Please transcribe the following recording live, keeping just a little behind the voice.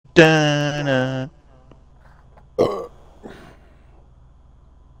Da-na.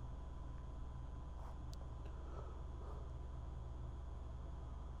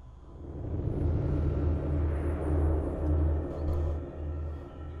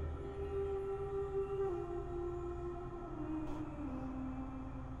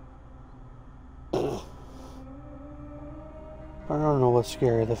 I don't know what's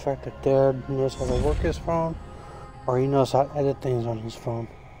scary, the fact that Dad knows how to work his phone, or he knows how to edit things on his phone.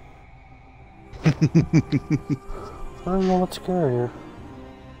 I don't know what's scarier.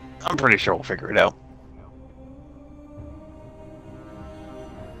 I'm pretty sure we'll figure it out.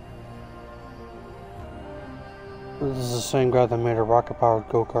 This is the same guy that made a rocket-powered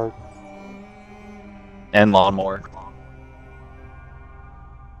go-kart. And lawnmower.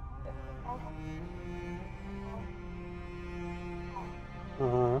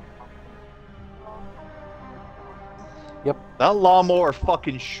 Yep. That lawnmower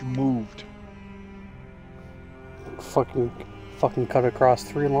fucking schmooved. Fucking cut across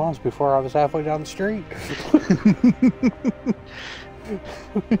 3 lawns before I was halfway down the street.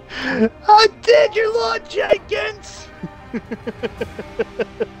 I did your lawn, Jenkins!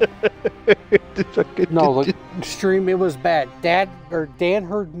 No, look, stream, it was bad. Dan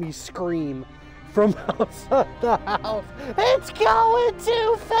heard me scream from outside the house. It's going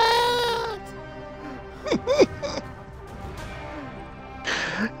too fast!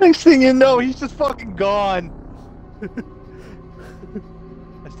 Next thing you know, he's just fucking gone.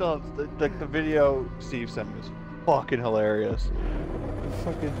 I still have the video Steve sent me was fucking hilarious.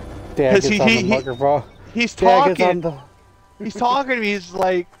 Fucking Dad gets on the microphone. He's talking. He's talking to me. He's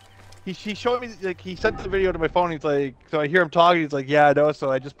like, he showed me, like, he sent the video to my phone. He's like, so I hear him talking. He's like, yeah, I know. So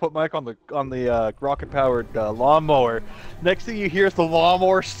I just put Mike on the rocket powered lawnmower. Next thing you hear is the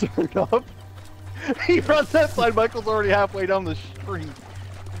lawnmower start up. He runs that side. Michael's already halfway down the street.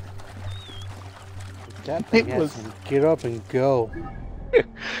 That thing has to get up and go.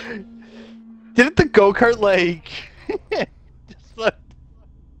 Didn't the go-kart like just like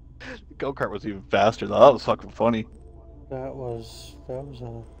the go-kart was even faster though. That was fucking funny. That was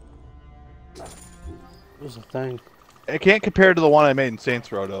a thing. It can't compare to the one I made in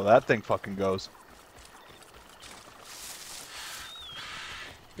Saints Row though. That thing fucking goes.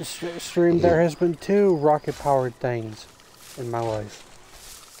 Stream, there has been 2 rocket-powered things in my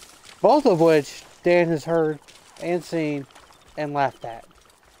life. Both of which Dan has heard and seen and laughed at.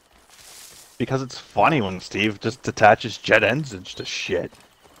 Because it's funny when Steve just attaches jet engines to shit.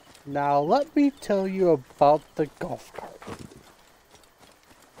 Now let me tell you about the golf cart.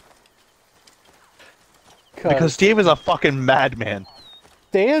 Because Steve is a fucking madman.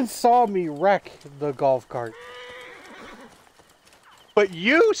 Dan saw me wreck the golf cart. But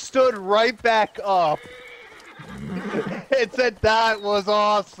you stood right back up and said that was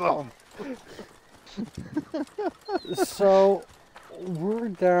awesome. So, we're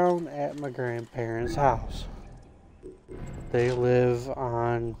down at my grandparents' house. They live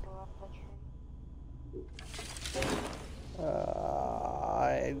on...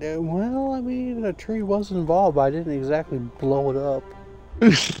 well, I mean, a tree was involved, but I didn't exactly blow it up.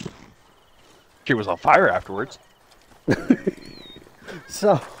 She was on fire afterwards.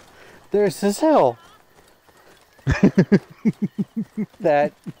 So, there's this hill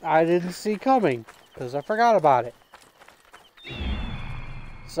that I didn't see coming because I forgot about it.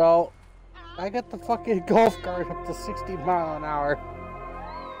 So, I got the fucking golf cart up to 60 miles an hour.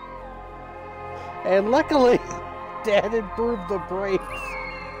 And luckily, Dad improved the brakes.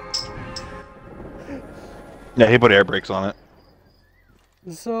 Yeah, he put air brakes on it.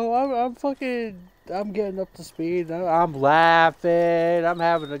 So, I'm getting up to speed. I'm laughing. I'm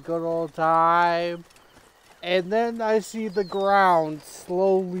having a good old time. And then I see the ground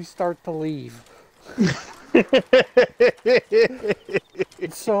slowly start to leave.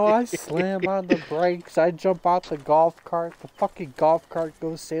 So I slam on the brakes. I jump out the golf cart. The fucking golf cart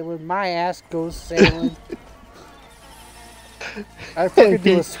goes sailing. My ass goes sailing. I fucking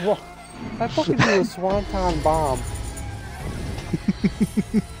do a swanton bomb.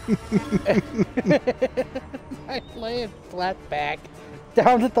 I land flat back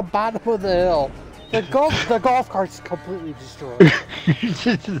down at the bottom of the hill. The golf cart's completely destroyed.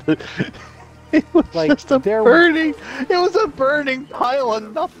 It was like just a burning. It was a burning pile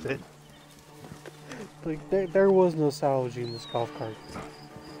of nothing. Like there was no salvaging this golf cart.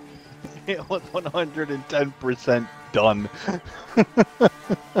 It was 110% done.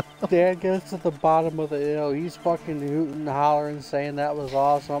 Dad gets to the bottom of the hill. He's fucking hooting and hollering, saying that was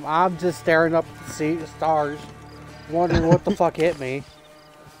awesome. I'm just staring up at the stars, wondering what the fuck hit me.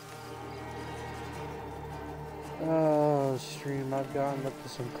 Stream, I've gotten up to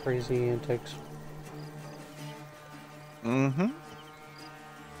some crazy antics. Mm-hmm.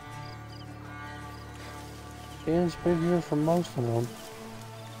 Dan's been here for most of them.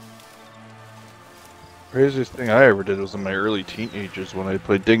 Craziest thing I ever did was in my early teenagers when I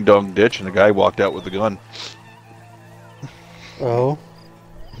played Ding Dong Ditch and a guy walked out with a gun. Oh?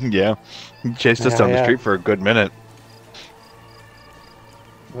 Yeah. He chased us down the street for a good minute.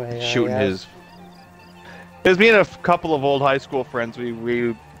 Shooting his... It was me and a couple of old high school friends. We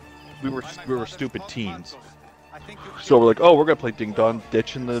were stupid teens. So we're like, oh, we're gonna play Ding Dong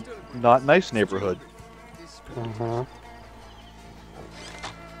Ditch in the not nice neighborhood. Uh-huh.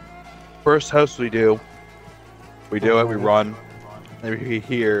 First house we do it, we run, and we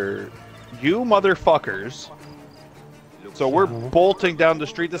hear, you motherfuckers. So we're bolting down the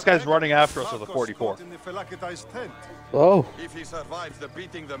street. This guy's running after us with a 44. Oh. If he survives the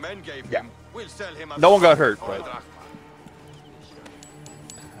beating the men gave him, we'll sell him. No one got hurt, but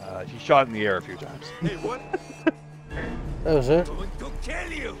he shot in the air a few times. Hey, what? That was it? To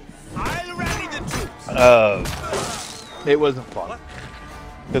kill you. I'll rally the troops. It wasn't fun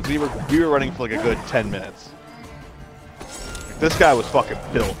because we were running for like a good 10 minutes. This guy was fucking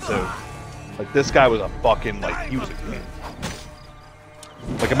built too. Like this guy was a fucking he was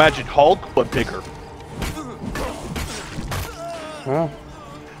like imagine Hulk but bigger. Huh?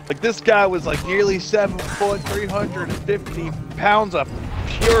 Like this guy was like nearly 7 foot, 350 pounds of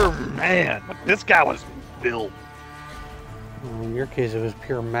pure man. Like this guy was built. Well, in your case, it was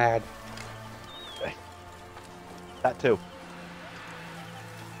pure mad. That too.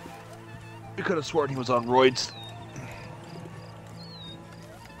 You could have sworn he was on roids.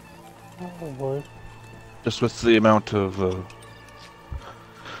 Oh, boy. Just with the amount of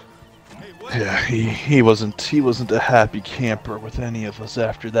yeah, he wasn't a happy camper with any of us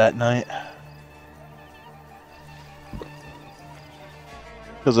after that night.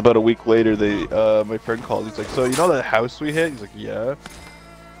 Because about a week later, my friend called. He's like, "So you know that house we hit?" He's like, "Yeah."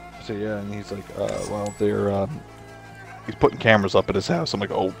 I said, "Yeah," and he's like, "Well, they're he's putting cameras up at his house." I'm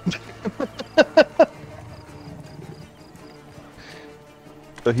like, "Oh."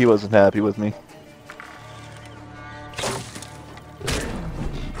 So he wasn't happy with me.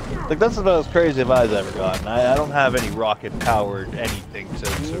 Like that's about as crazy as I've ever gotten. I don't have any rocket-powered anything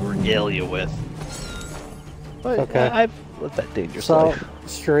to regale you with. But okay. I've lived that dangerous So, life.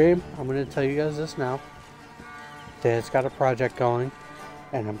 stream, I'm going to tell you guys this now. Dad's got a project going,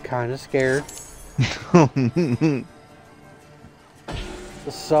 and I'm kind of scared.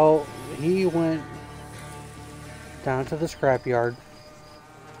 So, he went down to the scrapyard.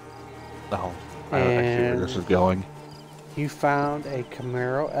 No, I don't actually see where this is going. You found a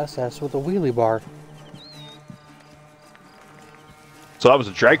Camaro SS with a wheelie bar. So that was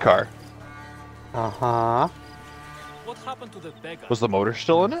a drag car. Uh-huh. What happened to the beggar? Was the motor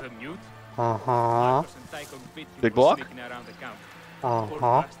still in it? Uh-huh. Big block?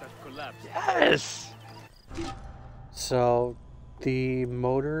 Uh-huh. Yes! So, the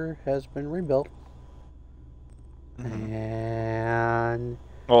motor has been rebuilt. And...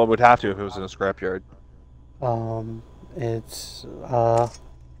 Well, it would have to if it was in a scrapyard. It's, how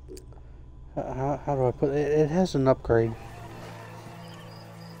do I put it? It has an upgrade.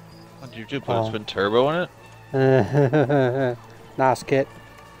 What did you do? Put a twin turbo in it? Nice kit.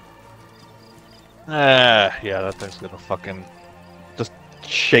 Yeah, that thing's gonna fucking just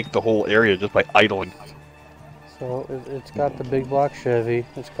shake the whole area just by idling. So, it's got the big block Chevy.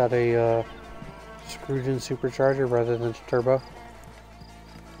 It's got a, screwed-in supercharger rather than turbo.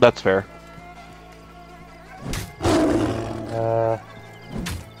 That's fair.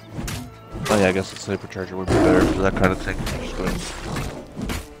 Oh yeah, I guess the supercharger would be better for that kind of thing.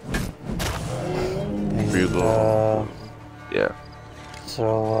 Yeah.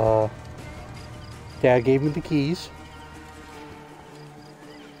 So, Dad gave me the keys.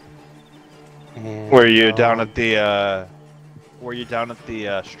 And, Were you down at the,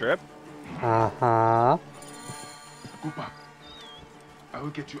 strip? Uh-huh. Koopa, I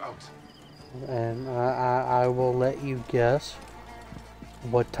will get you out. And I will let you guess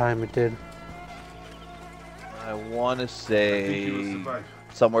what time it did. I want to say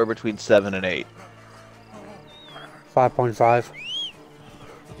somewhere between 7 and 8. 5.5.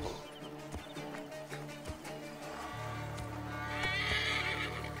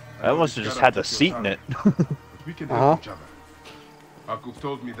 I must have just had the seat in it. We can help each other. Akuf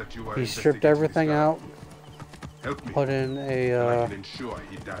told me that you were He stripped everything out. Help me. Put in a I can ensure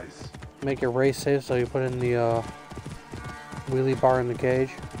he dies. make it race safe, so you put in the wheelie bar in the cage.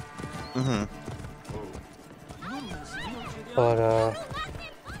 Mm-hmm. But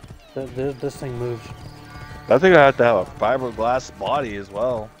this thing moves. I think I have to have a fiberglass body as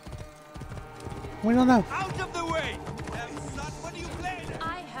well. We don't know. Out of the way! Son, what are you playing?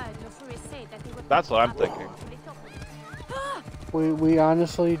 I heard Nofuri say that they were That's what I'm thinking. We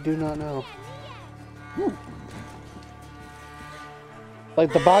honestly do not know.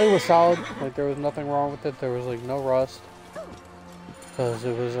 Like the body was solid, like there was nothing wrong with it. There was like no rust because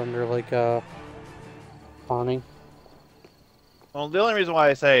it was under like awning. Well, the only reason why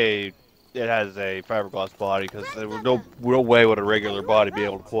I say it has a fiberglass body because there was no real way would a regular body be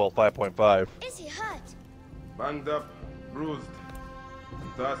able to pull 5.5. Is he hurt? Banged up, bruised,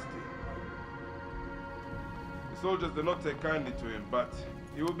 and thirsty. The soldiers did not take kindly to him, but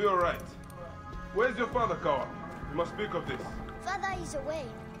he will be alright. Where's your father, Kawa? We must speak of this. Father is away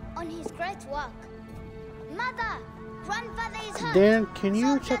on his great work. Mother, grandfather is hurt. Dan, can you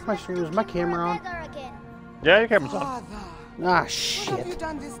Soldiers check my must stream? Is take my him for camera a on? beggar again. Yeah, your camera's on. Father, Ah, what have you shit.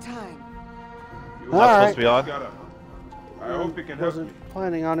 done this time? You All are right. Supposed to be on. Scarab. I hope you can help me. Wasn't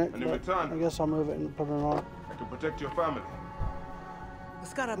planning on it, And in but return- I guess I'll move it and put it on. I can protect your family. The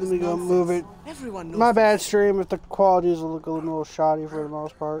Scarab Let is me go nonsense. move it. Everyone knows My this. bad, stream. If the qualities will look a little shoddy for the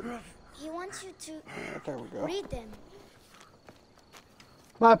most part. He wants you to There we go. read them.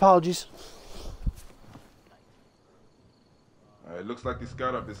 My apologies. It looks like the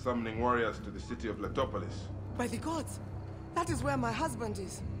Scarab is summoning warriors to the city of Letopolis. By the gods, that is where my husband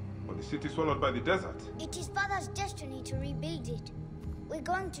is. But the city swallowed by the desert. It is father's destiny to rebuild it. We're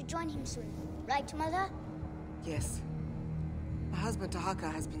going to join him soon. Right, mother? Yes. My husband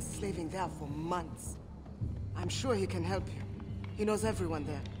Tahaka has been slaving there for months. I'm sure he can help you. He knows everyone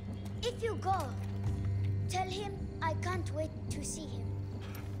there. If you go, tell him I can't wait to see him.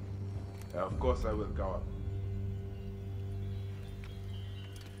 Of course I will, Kawa.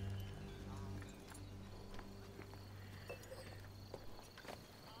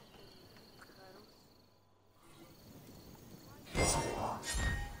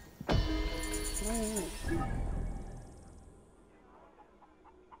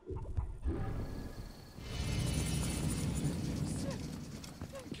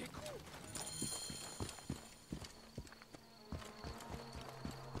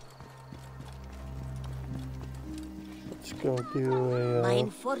 Let's go do a. My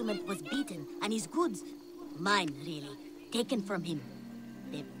informant was beaten, and his goods, mine really, taken from him.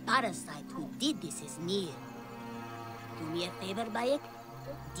 The parasite who did this is near. Do me a favor, Bayek.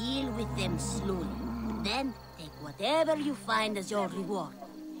 Deal with them slowly. Then take whatever you find as your reward.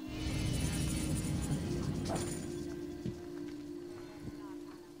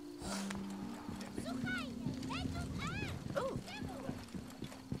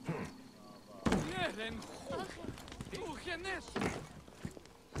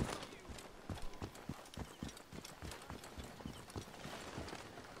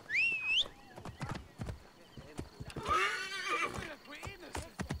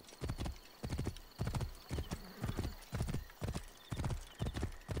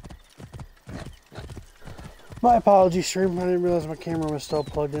 My apologies, stream. I didn't realize my camera was still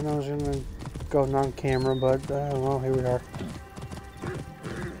plugged in. I was gonna go non-camera, but I don't know. Here we are.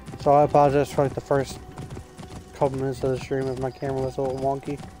 So I apologize for like the first couple minutes of the stream if my camera was a little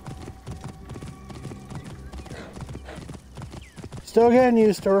wonky. Still getting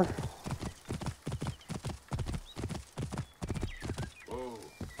used to her. Whoa.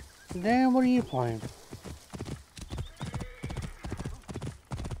 Dan, what are you playing?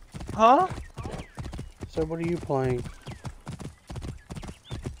 Huh? So what are you playing?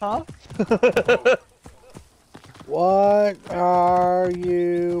 Huh? What are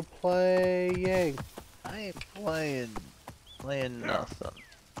you playing? I ain't playing nothing.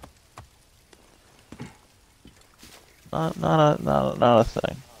 Not a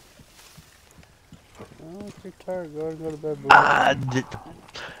thing. Oh, if you're tired, go ahead and go to bed.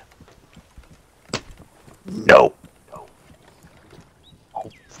 No. Oh,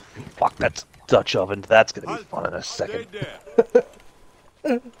 fuck, that's Dutch oven. That's gonna be fun in a second. Stay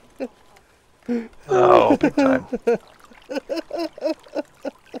there. Oh, big time.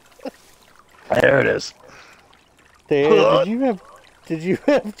 There it is. Dan, did you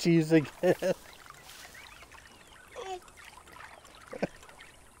have cheese again?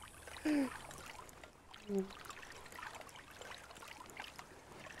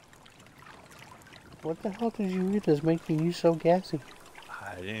 What the hell did you eat that's making you so gassy?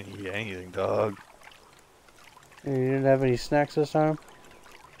 I didn't eat anything, dog. And you didn't have any snacks this time?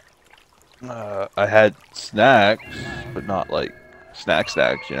 I had snacks, but not like snacks,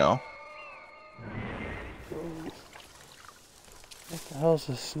 you know? What the hell's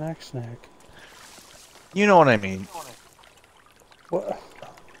a snack? You know what I mean. What?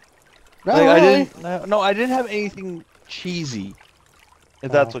 Not Like, I really. didn't. No, I didn't have anything cheesy.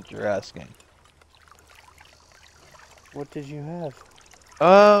 If that's what you're asking. What did you have?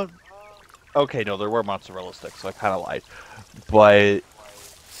 Okay, no, there were mozzarella sticks, so I kind of lied. But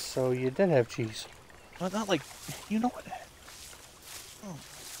So you did have cheese. well, not like, you know what?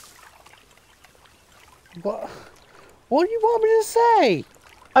 What do you want me to say?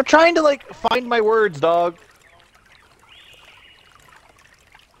 I'm trying to like find my words, dog.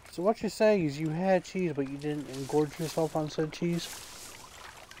 So what you're saying is you had cheese, but you didn't engorge yourself on said cheese?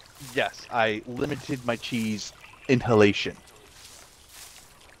 Yes, I limited my cheese inhalation.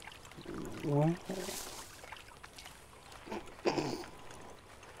 What?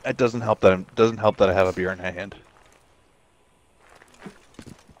 It doesn't help that I have a beer in my hand.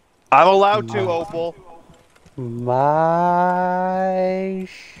 I'm allowed to, Opal. My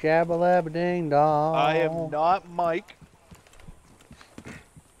shabba ding dong. I am not Mike.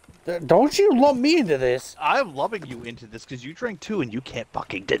 Don't you lump me into this. I'm lumping you into this because you drank too and you can't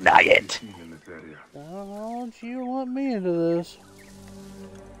fucking deny it. Don't you lump me into this.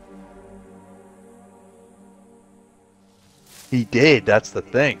 He did, that's the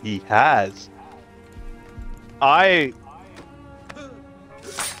thing. He has.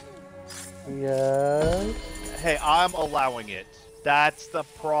 Yes. Hey, I'm allowing it. That's the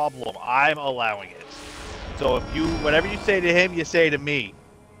problem. I'm allowing it. So if you, whatever you say to him, you say to me.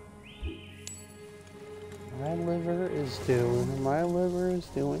 My liver is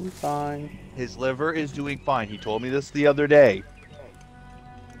doing fine. His liver is doing fine. He told me this the other day.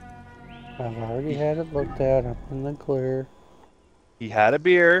 I've already had it looked at. I'm in the clear. He had a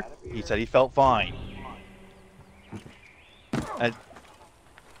beer. He said he felt fine. And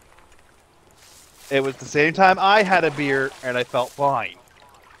it was the same time I had a beer and I felt fine.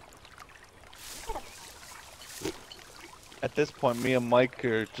 At this point, me and Mike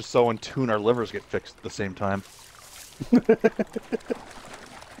are just so in tune, our livers get fixed at the same time.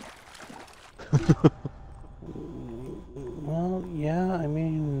 Well, yeah, I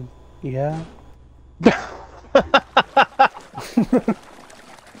mean, yeah.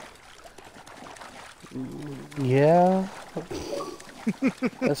 Yeah.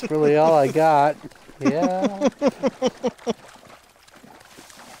 That's really all I got. Yeah.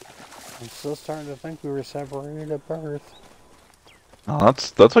 I'm still starting to think we were separated at birth. Oh,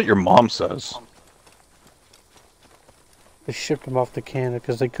 that's what your mom says. They shipped him off to Canada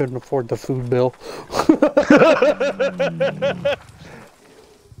because they couldn't afford the food bill.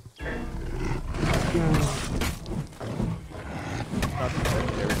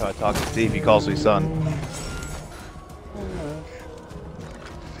 Every time I talk to Steve, he calls me son.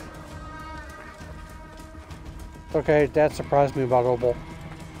 Okay, that surprised me about Opal.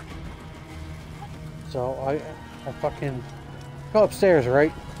 So I fucking go upstairs,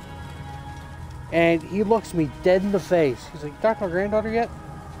 right? And he looks me dead in the face. He's like, "Talk to my granddaughter yet?"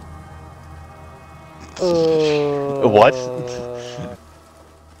 What?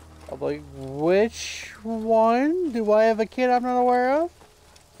 I'm like, "Which one? Do I have a kid I'm not aware of?"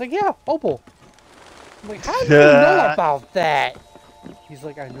 He's like, "Yeah, Opal." I'm like, "How do you know about that?" He's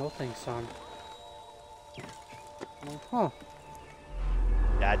like, "I know things, son." I'm like, "Huh."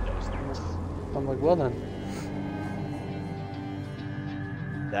 Dad knows things. I'm like, "Well then."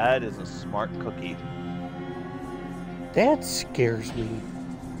 Dad is a smart cookie. That scares me.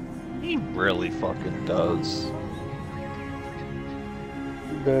 He really fucking does.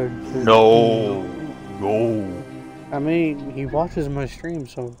 No. No. I mean, he watches my stream,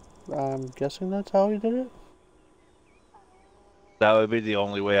 so I'm guessing that's how he did it. That would be the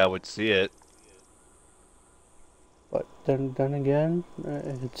only way I would see it. But then again,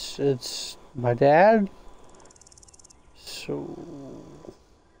 it's my dad, so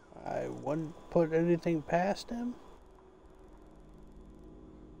I wouldn't put anything past him.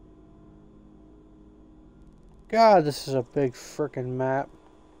 God, this is a big frickin' map.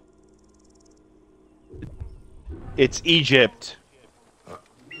 It's Egypt.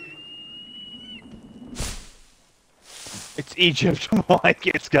 It's Egypt, Mike.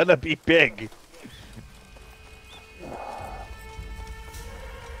 It's gonna be big.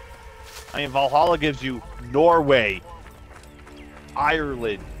 I mean, Valhalla gives you Norway,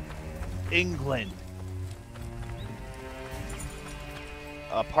 Ireland, England,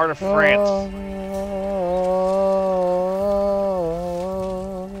 a part of France.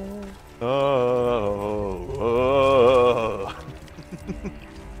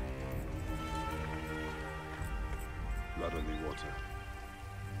 Blood on the water.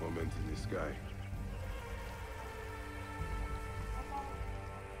 Moment in the sky.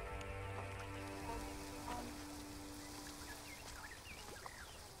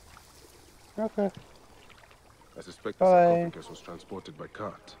 Okay. I suspect the sarcophagus was transported by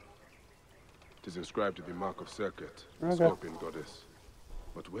cart. It is inscribed to the mark of Serket, the scorpion goddess.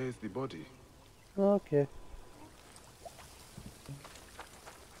 But where is the body? Okay.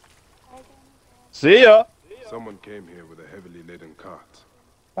 See ya! Someone came here with a heavily laden cart.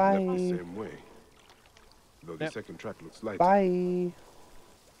 Bye. Left the same way. Though the second track looks lighter. Bye.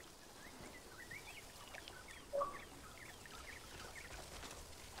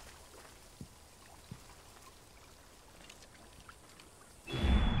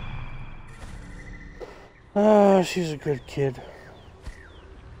 Oh, she's a good kid.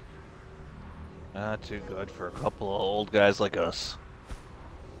 Not too good for a couple of old guys like us.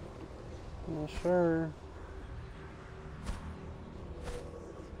 Well, sure.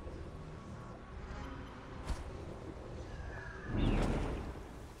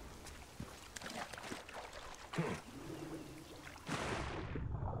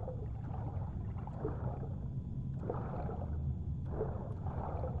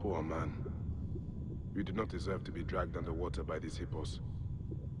 Poor man. You did not deserve to be dragged underwater by these hippos.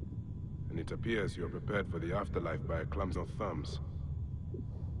 And it appears you are prepared for the afterlife by a clumsy of thumbs.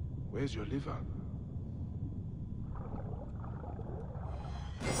 Where's your liver?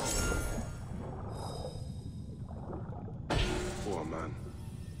 Poor man.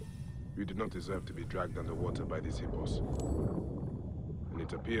 You did not deserve to be dragged underwater by these hippos. And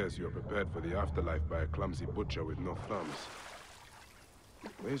it appears you are prepared for the afterlife by a clumsy butcher with no thumbs.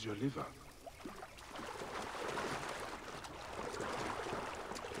 Where's your liver?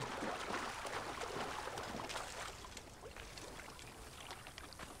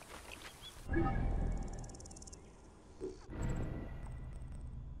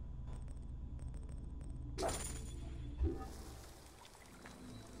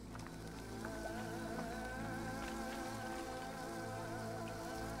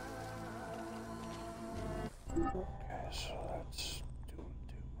 Okay, so that's doing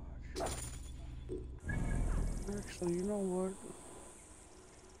too much. Actually, you know what?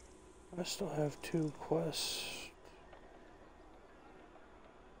 I still have 2 quests.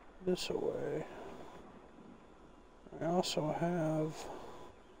 This away. I also have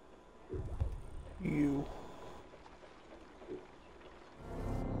you.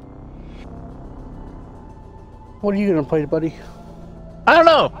 What are you gonna play, buddy? I don't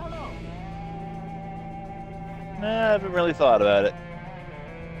know! Nah, I haven't really thought about it.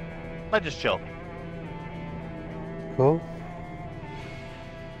 Might just chill. Cool.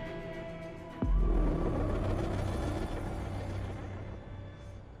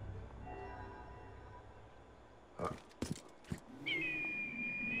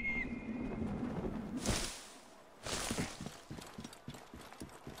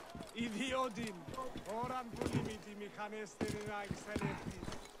 Idiodin, oran pulimiti mechanesterin excelenti.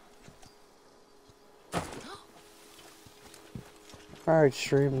 Alright,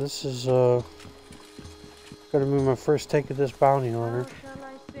 stream, this is gonna be my first take of this bounty hunter.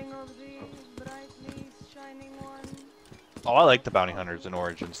 Oh, I like the bounty hunters in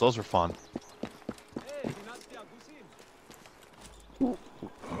Origins. Those were fun.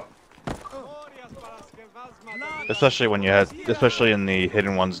 Especially when you had, especially in the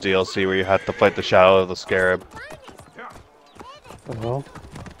Hidden Ones DLC where you had to fight the Shadow of the Scarab. Oh.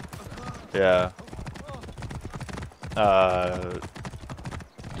 Yeah.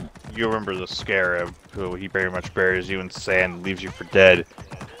 You remember the Scarab, who he very much buries you in sand and leaves you for dead.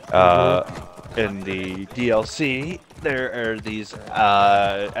 In the DLC, there are these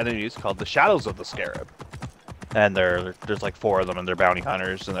enemies called the Shadows of the Scarab. And there's like 4 of them, and they're bounty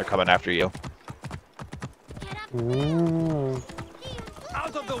hunters, and they're coming after you.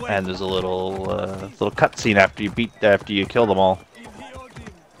 Out of the way. And there's a little cutscene after you kill them all.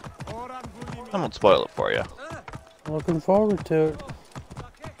 I won't spoil it for you. Looking forward to it.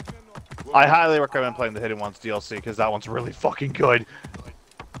 I highly recommend playing the Hidden Ones DLC because that one's really fucking good.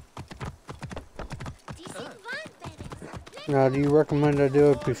 Now, do you recommend I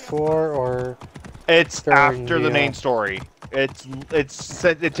do it before or? It's during after the main story. It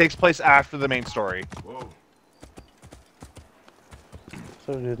takes place after the main story. Whoa.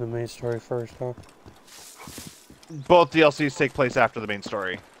 So do the main story first, huh? Both DLCs take place after the main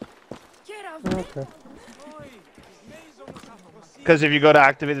story. Okay. Because if you go to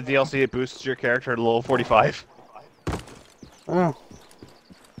activate the DLC, it boosts your character to level 45. Oh.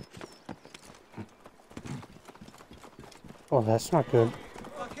 Well, that's not good.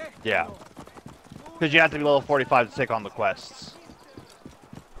 Yeah. Because you have to be level 45 to take on the quests.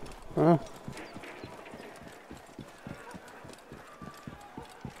 Huh?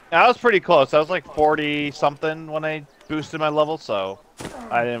 I was pretty close. I was like 40 something when I boosted my level, so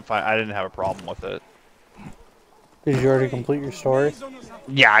I didn't have a problem with it. Did you already complete your story?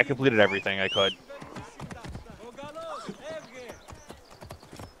 Yeah, I completed everything I could.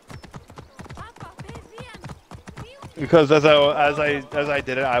 Because as I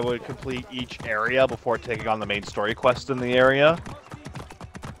did it, I would complete each area before taking on the main story quest in the area.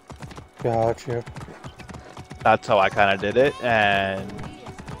 Gotcha. That's how I kind of did it, and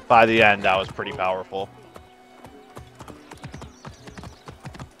by the end, I was pretty powerful.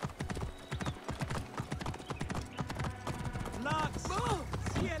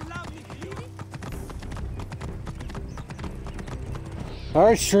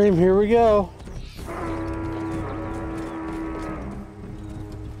 Alright, stream, here we go.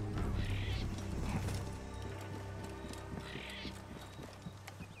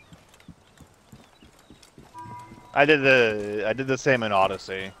 I did the same in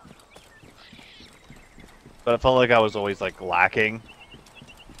Odyssey, but I felt like I was always like lacking.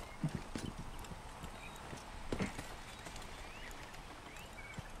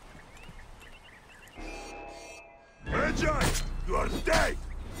 Agent, you are dead.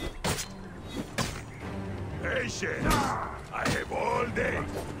 Patient, I have all day.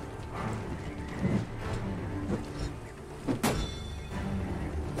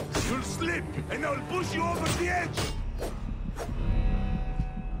 You'll slip, and I'll push you over the edge.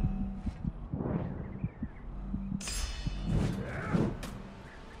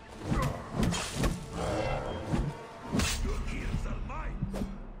 Your ears are mine.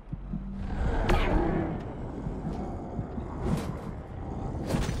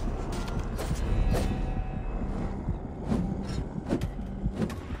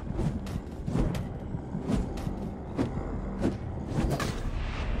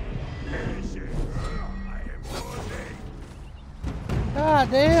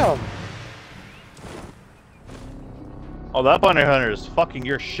 God damn. Oh, that bounty hunter is fucking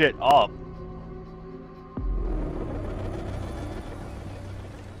your shit up.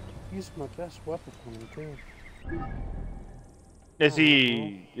 He's my best weapon for me, too. Is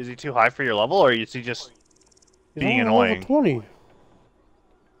he too high for your level, or is he just being annoying? Level 20.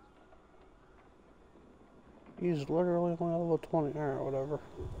 He's literally only level 20. Alright, whatever.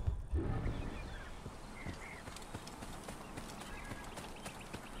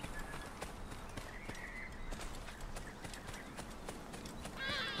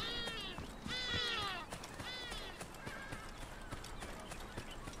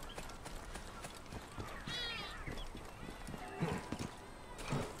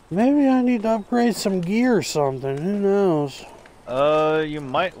 Maybe I need to upgrade some gear or something. Who knows? You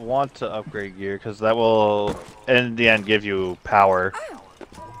might want to upgrade gear, because that will, in the end, give you power.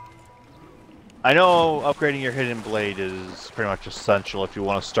 I know upgrading your hidden blade is pretty much essential if you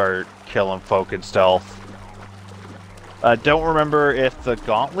want to start killing folk in stealth. Don't remember if the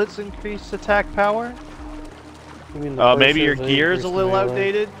gauntlets increase attack power? Maybe your gear is a little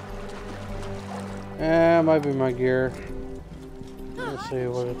outdated? Yeah, it might be my gear. Let's see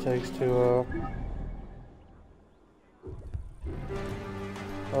what it takes to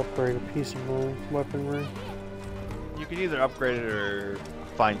upgrade a piece of my weaponry. You can either upgrade it or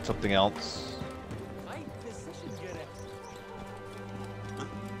find something else.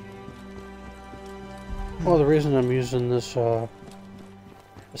 Well, the reason I'm using this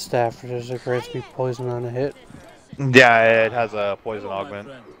staff is it grants me poison on a hit. Yeah, it has a poison augment.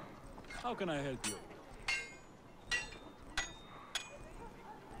 How can I help you?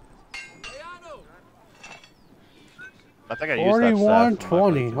 I think I used that staff.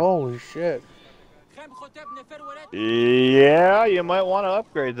 4120, holy shit. Yeah, you might want to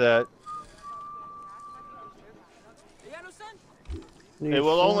upgrade that. It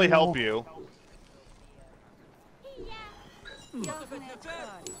will only help you.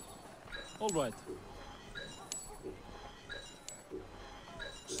 All right.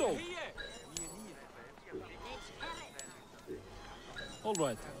 So. All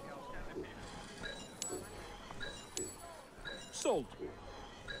right. Sold.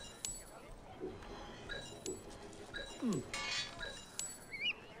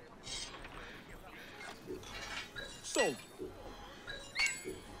 Sold.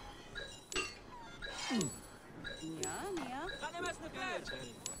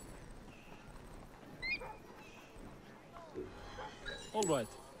 All right.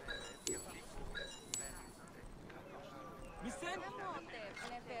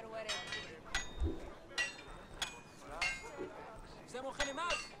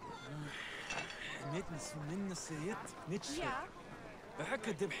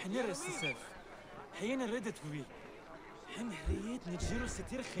 بحكة بحنير السسف حين ردت وي حين هريت نتجيرو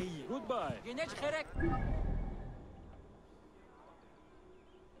ستير خيي جود باي جناج خيرك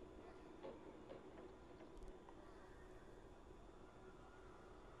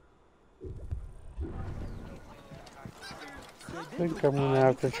think I'm gonna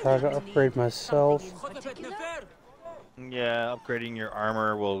have to try to upgrade myself. Yeah, upgrading your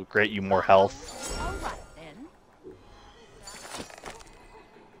armor will grant you more health. All right then.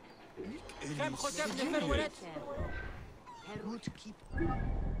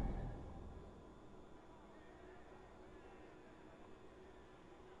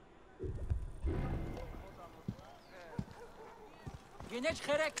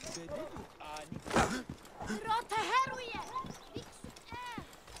 Rotte heroïne!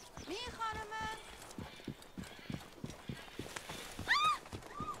 Wie خانمم؟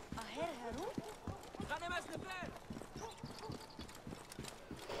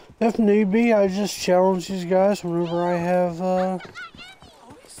 If need be, I just challenge these guys whenever I have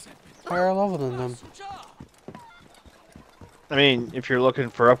higher level than them. I mean, if you're looking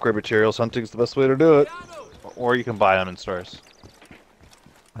for upgrade materials, hunting's the best way to do it. Or you can buy them in stores.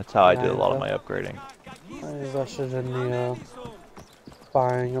 That's how I did a lot of my upgrading. I invested in the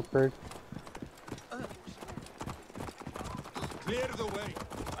buying upgrade. Clear the way.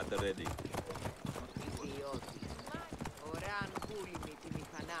 At the ready.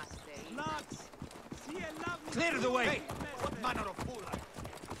 Clear the way. Hey, what manner of fool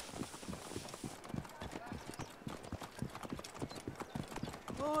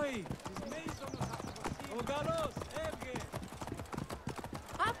are you? Oi! Ogalos, Evge!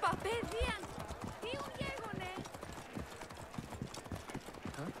 Papa, παιδίαν. Τι ουργέγονε.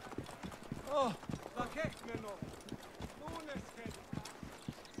 Oh, vakekmeno.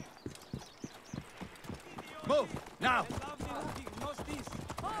 Move now.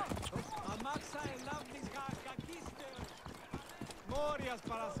 Morias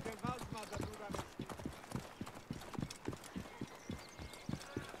Paraskevasmada Duranesti.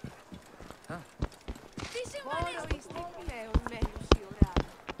 Τι συμβανίστηκε πλέον μέλους η ώρα.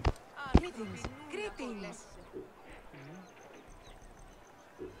 Greetings, greetings.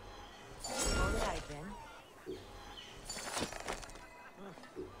 All right then.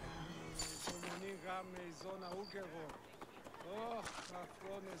 Ζωνονίγαμε η ζώνα ούκεγο. Ωχ,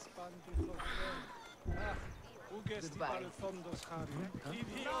 αφρόνες παντιθοφθέν. Αχ, ούκες τι παρελθόντος χάρη.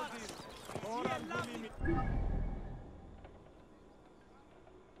 Ιδιώτης, ώραν πουλήμι.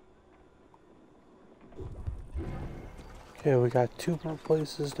 Okay, we got 2 more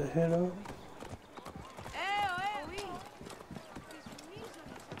places to hit up.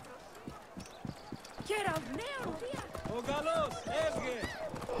 Ogalos, Evge!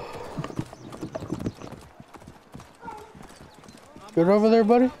 Good over there,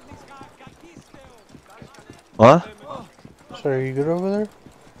 buddy? What? Sorry, are you good over there?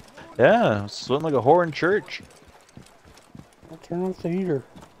 Yeah, sweating like a whore in church. I'll turn off the heater.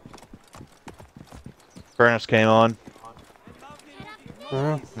 Furnace came on.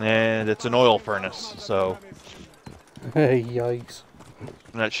 Uh-huh. And it's an oil furnace, so Hey, yikes.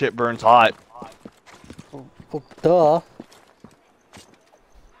 that shit burns hot. Well, duh.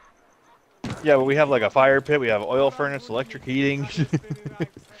 Yeah, but we have like a fire pit, we have oil furnace, electric heating.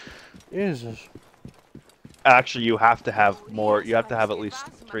 Jesus. Actually, you have to have more, you have to have at least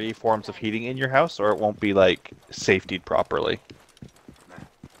 3 forms of heating in your house, or it won't be like safetied properly.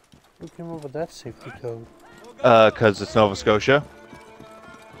 Who came up with that safety code? Because it's Nova Scotia.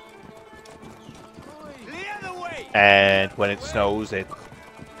 And when it snows, it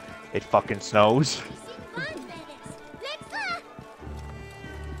fucking snows.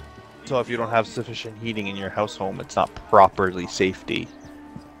 So if you don't have sufficient heating in your house home, it's not properly safety.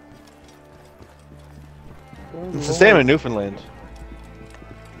 It's the same in Newfoundland.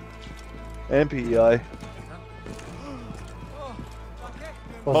 And PEI.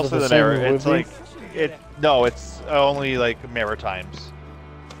 Most of the area, it's like, no, it's only like Maritimes.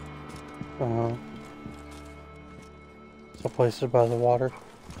 Uh-huh. So places by the water.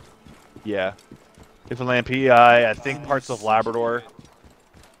 Yeah. Newfoundland, PEI, I think parts of Labrador.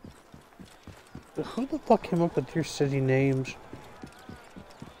 Who the fuck came up with your city names?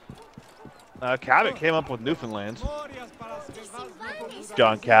 Cabot came up with Newfoundland.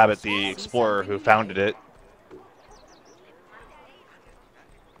 John Cabot, the explorer who founded it.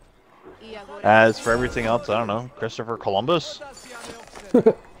 As for everything else, I don't know. Christopher Columbus? I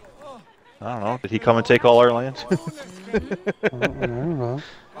don't know. Did he come and take all our land? I don't know.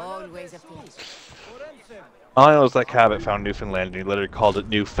 All I know is that Cabot found Newfoundland and he literally called it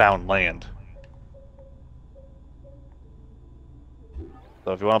Newfoundland.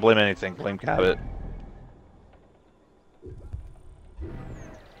 So if you want to blame anything, blame Cabot.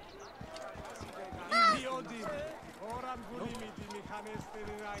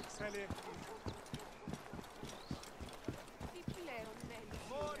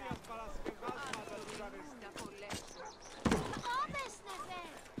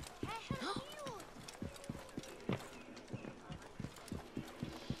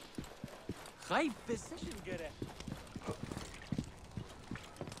 Ay physician göre.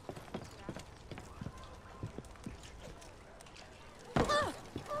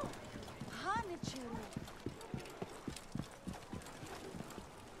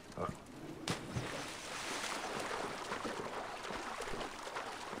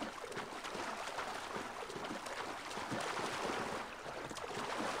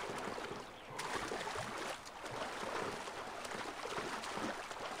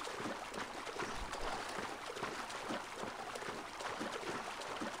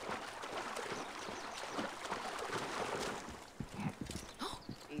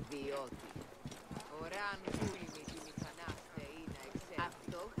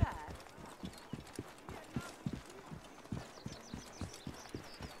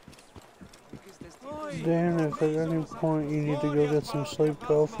 Dan, if at any point you need to go get some sleep,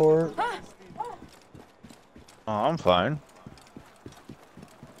 go for it. Oh, I'm fine.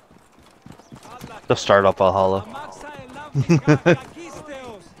 Just start up Valhalla.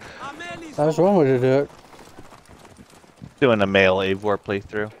 That's one way to do it. Doing a male Eivor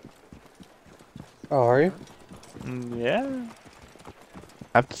playthrough. Oh, are you? Yeah.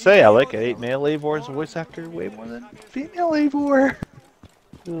 I have to say, I like 8 male Eivor's voice actor way more than female Eivor.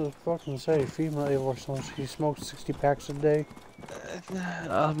 You fucking say female Eivor sounds like he smokes 60 packs a day.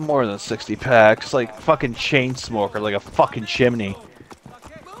 More than 60 packs. Like fucking chain smoker, like a fucking chimney.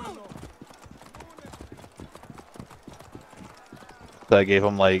 So I gave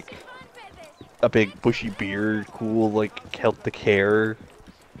him like a big bushy beard, cool like Celtic hair.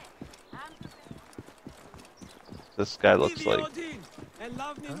 This guy looks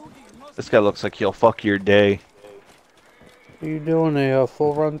like he'll fuck your day. Are you doing a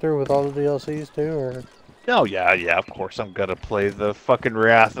full run through with all the DLCs too, or? Oh yeah, of course I'm gonna play the fucking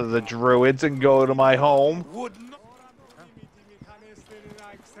Wrath of the Druids and go to my home.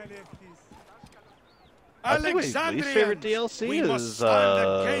 I think my least favorite DLC is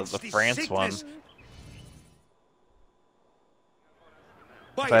the France one.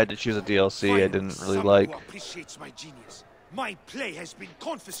 If I had to choose a DLC I didn't really like. My play has been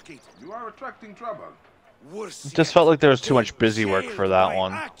confiscated. You are attracting trouble. It just felt like there was too much busy work for that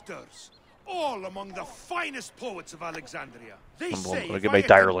one. Actors, all among the finest poets of Alexandria. They I'm say gonna if get I my attempt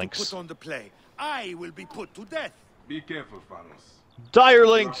to Direlings. put on the play, I will be put to death. Be careful, Phanos.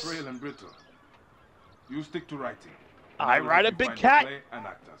 Direlings! You are frail and brittle. You stick to writing. I write a big cat. And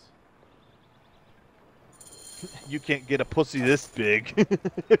actors. You can't get a pussy this big.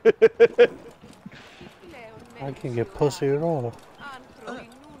 I can't get pussy at all.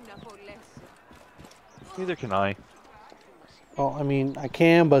 Neither can I. Well, I mean, I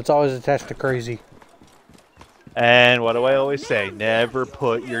can, but it's always attached to crazy. And what do I always say? Never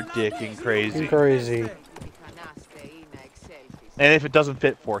put your dick in crazy. Crazy. And if it doesn't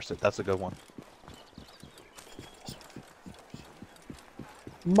fit, force it. That's a good one.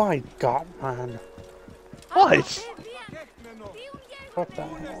 My God, man. What? What the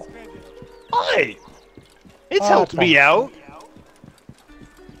hell? What? It's helped me out.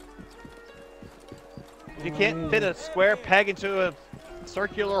 If you can't fit a square peg into a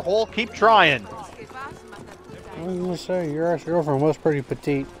circular hole, keep trying. I was gonna say, your ex-girlfriend was pretty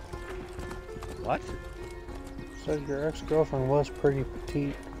petite. What? Said your ex-girlfriend was pretty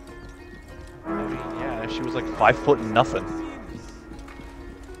petite. I mean, yeah, she was like 5 foot and nothing.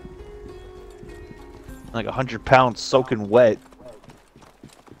 Like 100 pounds soaking wet. I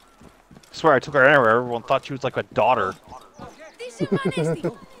swear I took her anywhere, everyone thought she was like a daughter.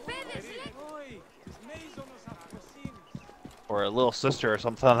 Or a little sister or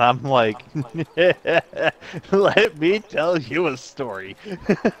something. I'm like, let me tell you a story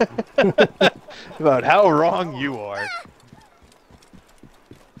about how wrong you are.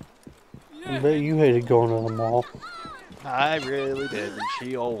 I bet you hated going to the mall. I really did, and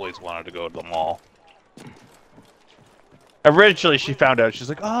she always wanted to go to the mall. Eventually she found out, she's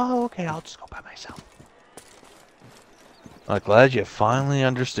like, oh, okay, I'll just go by myself. I'm glad you finally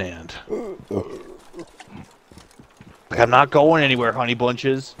understand. Like, I'm not going anywhere, honey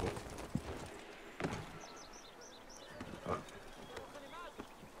bunches.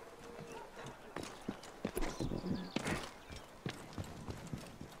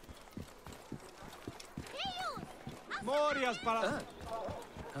 Morias para...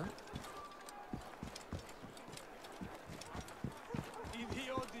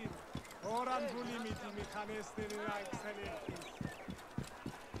 Idiodin. Oran bulimiti mikanestin excellentis.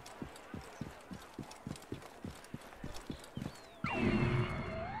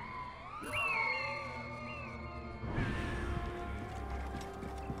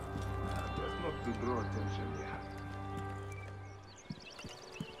 Just not to draw attention, yeah.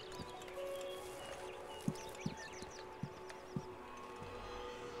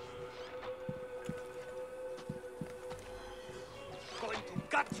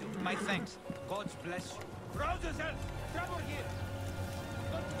 got you. My thanks. God bless you. Rouse yourself. Trouble here.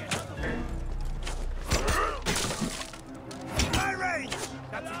 Got to get out of here. My range.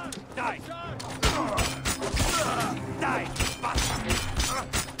 That's it. Die. Die, bastard.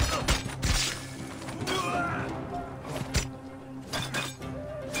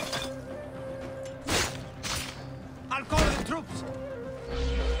 I'll call the troops.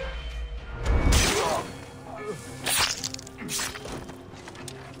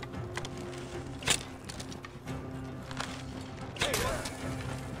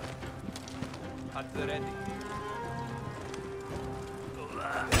 At the ready.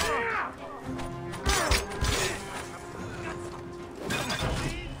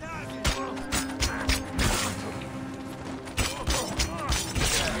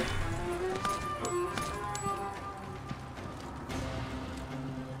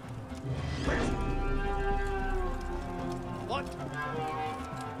 What?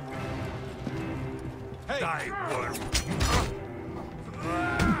 Hey! Die, worm!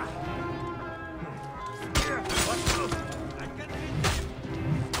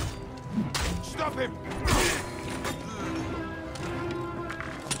 Stop him!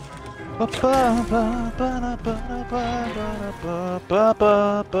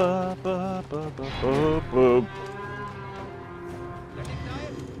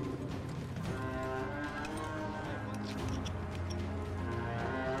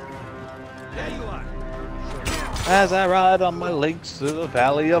 There you are. As I ride on my links to the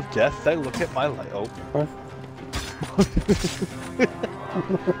valley of death, I look at my light. Oh.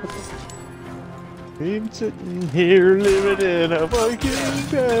 I'm sitting here living in a Viking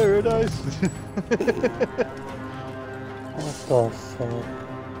paradise. What the fuck?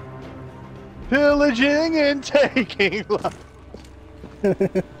 Pillaging and taking life.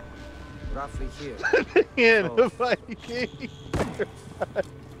 Roughly here. In a Viking paradise.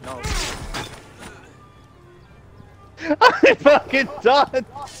 No. I'm fucking done.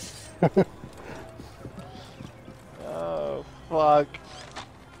 Oh, fuck.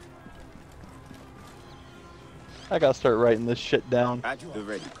 I gotta start writing this shit down. At the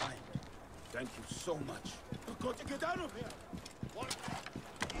ready. Thank you so much. We've got to get out of here. What?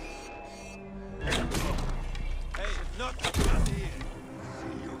 Hey, if not, get here.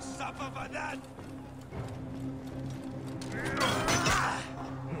 You suffer for that.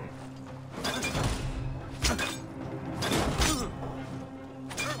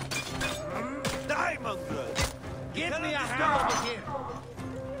 Die, mongrel! Give me a hand over here!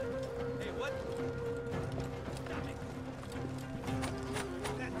 Hey, what? Damn it.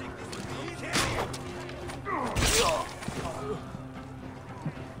 That thing is easy.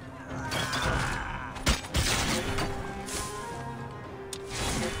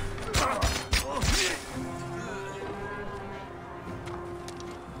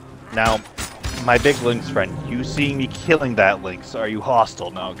 Now, my big lynx friend, you see me killing that lynx, are you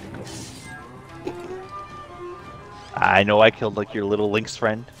hostile? No. I know I killed like your little lynx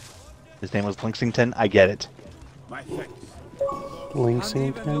friend. His name was Lynxington. I get it. My thanks.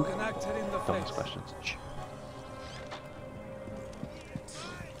 Lynxington? Don't ask questions. Shh.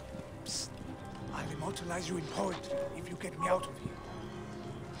 Psst. I'll immortalize you in poetry if you get me out of here.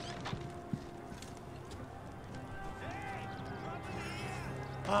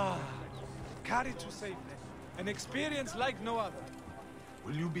 Ah, carried to safety. An experience like no other.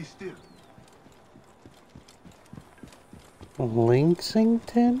 Will you be still?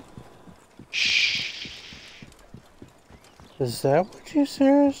 Lynxington? Shh. Is that what you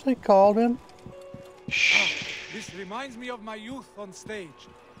seriously called him? Shh. This reminds me of my youth on stage.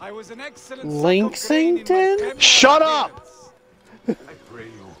 I was an excellent Lynxington? Shut up! I pray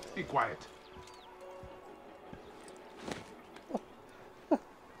you, be quiet.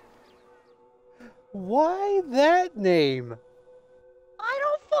 Why that name? I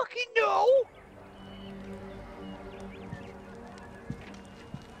don't fucking know.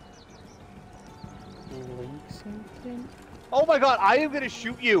 Lynxington? Oh my god, I am gonna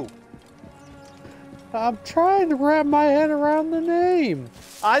shoot you. I'm trying to wrap my head around the name.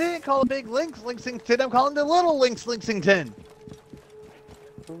 I didn't call a big lynx Lynxington. I'm calling the little lynx Lynxington.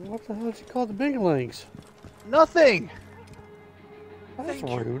 What the hell did you call the big lynx? Nothing. That's Thank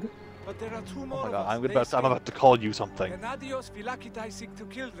you. rude. But there are two more Oh my of god, us. I'm about to call you something. Gennadios Philakitai seek to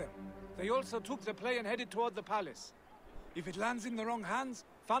kill them. They also took the play and headed toward the palace. If it lands in the wrong hands,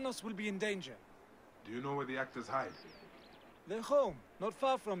 Phanos will be in danger. Do you know where the actors hide? They're home, not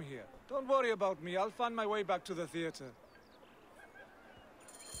far from here. Don't worry about me, I'll find my way back to the theater.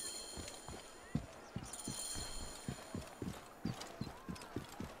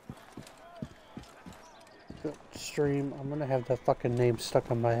 stream, I'm gonna have that fucking name stuck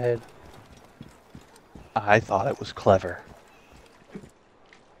in my head. I thought it was clever.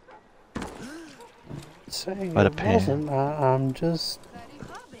 Saying But it wasn't. I'm just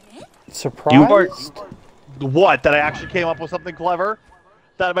You surprised. are what? That I actually came up with something clever?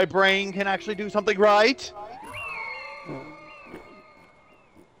 That my brain can actually do something right?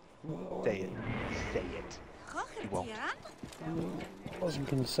 Say it. Say it. You won't. I wasn't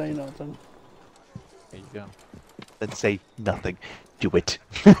gonna say nothing. There you go. Then say nothing. Do it.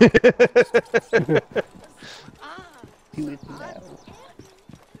 Do it now.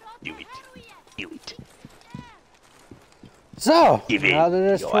 Do it. Do it. So, Give it now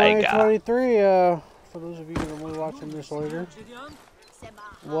that it's your eye, 2023, for those of you that are only watching this later,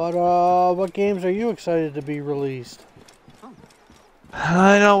 what games are you excited to be released?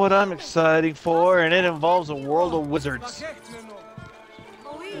 I know what I'm excited for, and it involves a world of wizards.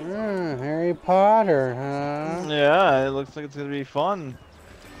 Harry Potter, huh? Yeah, it looks like it's gonna be fun.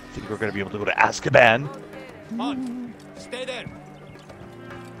 I think we're gonna be able to go to Azkaban. Stay there.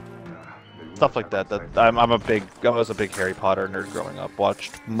 Stuff like that. I was a big Harry Potter nerd growing up.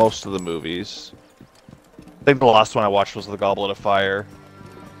 Watched most of the movies. I think the last one I watched was The Goblet of Fire.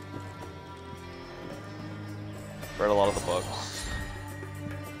 Read a lot of the books.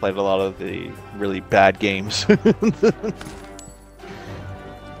 Played a lot of the really bad games.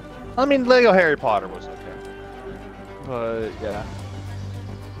 I mean, Lego Harry Potter was okay. But, yeah.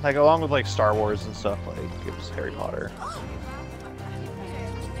 Like, along with, like, Star Wars and stuff, like, it was Harry Potter.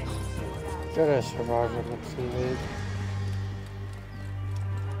 Jedi Survivor looks too late.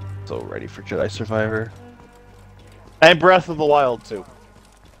 So ready for Jedi Survivor. And Breath of the Wild, too.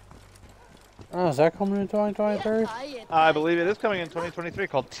 Oh, is that coming in 2023? I believe it is coming in 2023,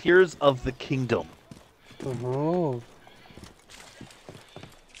 called Tears of the Kingdom. Oh.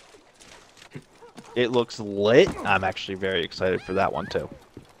 It looks lit. I'm actually very excited for that one, too.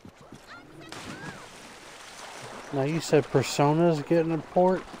 Now, you said Persona's getting a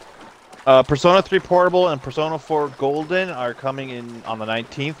port? Persona 3 Portable and Persona 4 Golden are coming in on the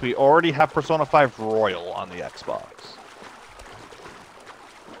 19th. We already have Persona 5 Royal on the Xbox.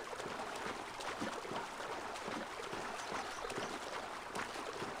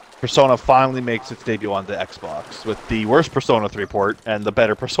 Persona finally makes its debut on the Xbox with the worst Persona 3 port and the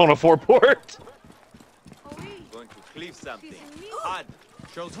better Persona 4 port. Going to cleave something. Odd.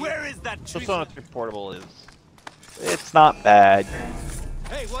 Shows where is that tree? Persona 3 Portable it's not bad,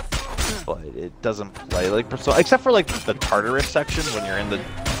 Hey, what? but it doesn't play like Persona, except for like the Tartarus section when you're in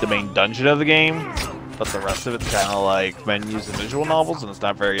the main dungeon of the game. But the rest of it's kind of like menus and visual novels, and it's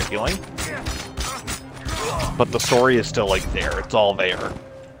not very appealing. But the story is still like there; it's all there.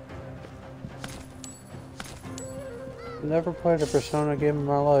 Never played a Persona game in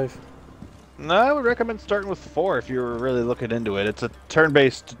my life. No, I would recommend starting with 4 if you were really looking into it. It's a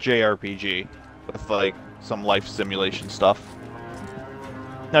turn-based JRPG with like some life simulation stuff.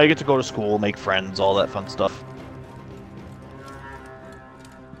 Now you get to go to school, make friends, all that fun stuff.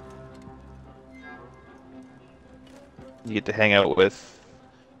 You get to hang out with,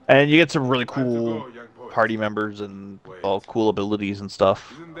 and you get some really cool party members and all cool abilities and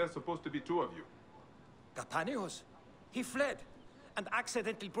stuff. Isn't there supposed to be 2 of you? Capanios, he fled and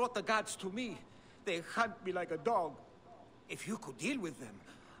accidentally brought the gods to me. They hunt me like a dog. If you could deal with them,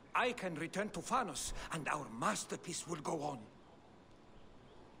 I can return to Phanos, and our masterpiece will go on.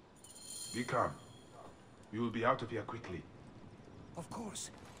 Be calm. We will be out of here quickly. Of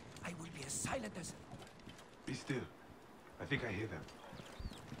course, I will be as silent as... Be still. I think I hear them.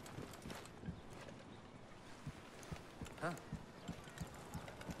 Huh?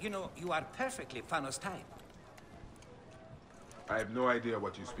 You know, you are perfectly Phanos type. I have no idea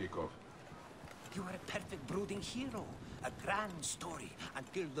what you speak of. You are a perfect brooding hero. A grand story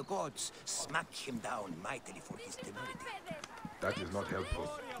until the gods smack him down mightily for his temerity. That is not helpful.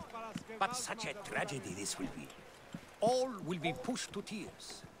 But such a tragedy this will be. All will be pushed to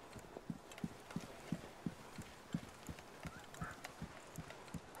tears.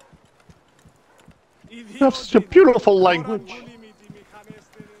 That's such a beautiful language.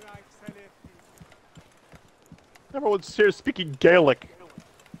 Everyone's here speaking Gaelic.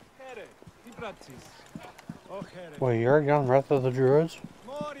 Wait, you're on Wrath of the Druids?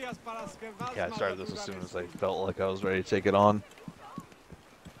 Yeah, I started this as soon as I felt like I was ready to take it on.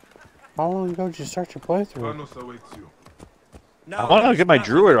 How long ago did you start your playthrough? Phanos awaits you. I want to get my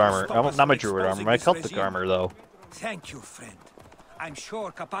druid armor. Not my druid armor, my Celtic armor, though. Thank you, friend. I'm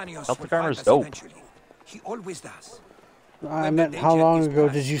sure Capanios Celtic will armor find is us dope. eventually. He always does. I meant, how long ago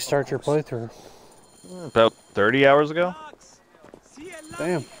did you start your playthrough? About 30 hours ago.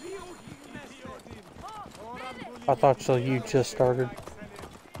 Damn. I thought so. You just started.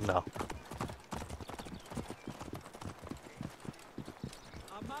 No.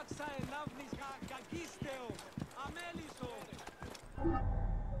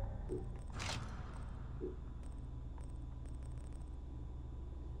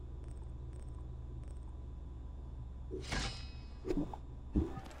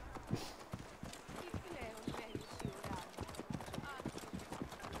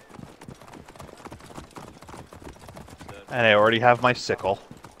 And I already have my sickle.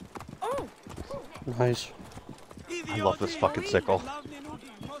 Nice. I love this fucking sickle.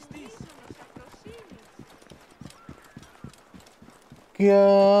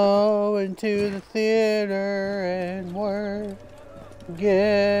 Going to the theater and we're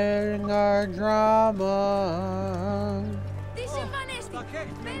getting our drama. This is Vanesti.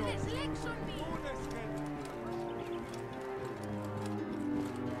 Venus, legs on me.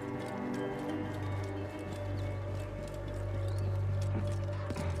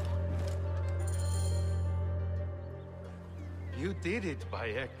 You did it,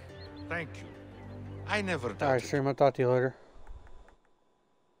 Bayek. Thank you. I never Alright, doubted. stream. I'll talk to you later.